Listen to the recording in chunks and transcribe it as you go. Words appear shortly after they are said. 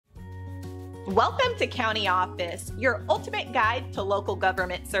Welcome to County Office, your ultimate guide to local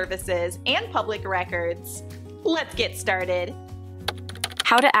government services and public records. Let's get started.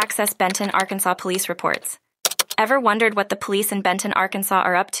 How to access Benton, Arkansas police reports. Ever wondered what the police in Benton, Arkansas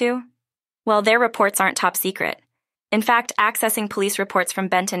are up to? Well, their reports aren't top secret. In fact, accessing police reports from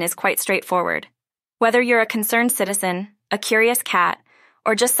Benton is quite straightforward. Whether you're a concerned citizen, a curious cat,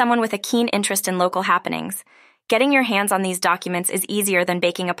 or just someone with a keen interest in local happenings, getting your hands on these documents is easier than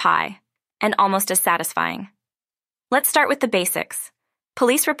baking a pie, and almost as satisfying. Let's start with the basics.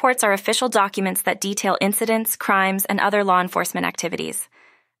 Police reports are official documents that detail incidents, crimes, and other law enforcement activities.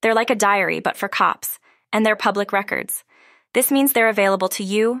 They're like a diary, but for cops, and they're public records. This means they're available to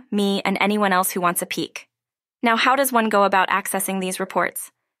you, me, and anyone else who wants a peek. Now, how does one go about accessing these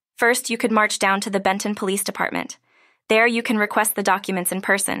reports? First, you could march down to the Benton Police Department. There, you can request the documents in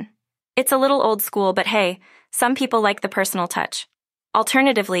person. It's a little old school, but hey, some people like the personal touch.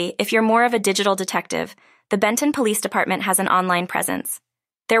 Alternatively, if you're more of a digital detective, the Benton Police Department has an online presence.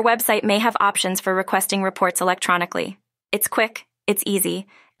 Their website may have options for requesting reports electronically. It's quick, it's easy,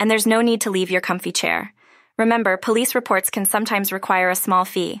 and there's no need to leave your comfy chair. Remember, police reports can sometimes require a small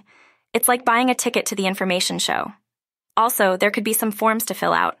fee. It's like buying a ticket to the information show. Also, there could be some forms to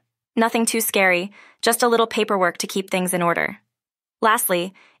fill out. Nothing too scary, just a little paperwork to keep things in order.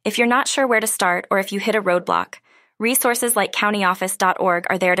 Lastly, if you're not sure where to start or if you hit a roadblock, resources like countyoffice.org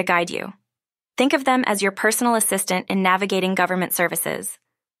are there to guide you. Think of them as your personal assistant in navigating government services.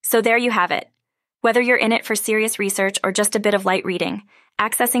 So there you have it. Whether you're in it for serious research or just a bit of light reading,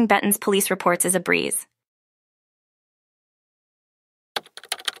 accessing Benton's police reports is a breeze.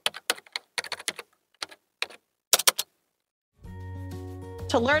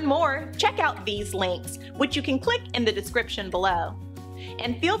 To learn more, check out these links, which you can click in the description below.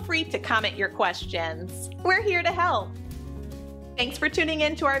 And feel free to comment your questions. We're here to help. Thanks for tuning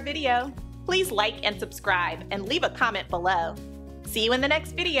in to our video. Please like and subscribe and leave a comment below. See you in the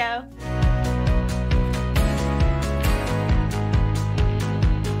next video.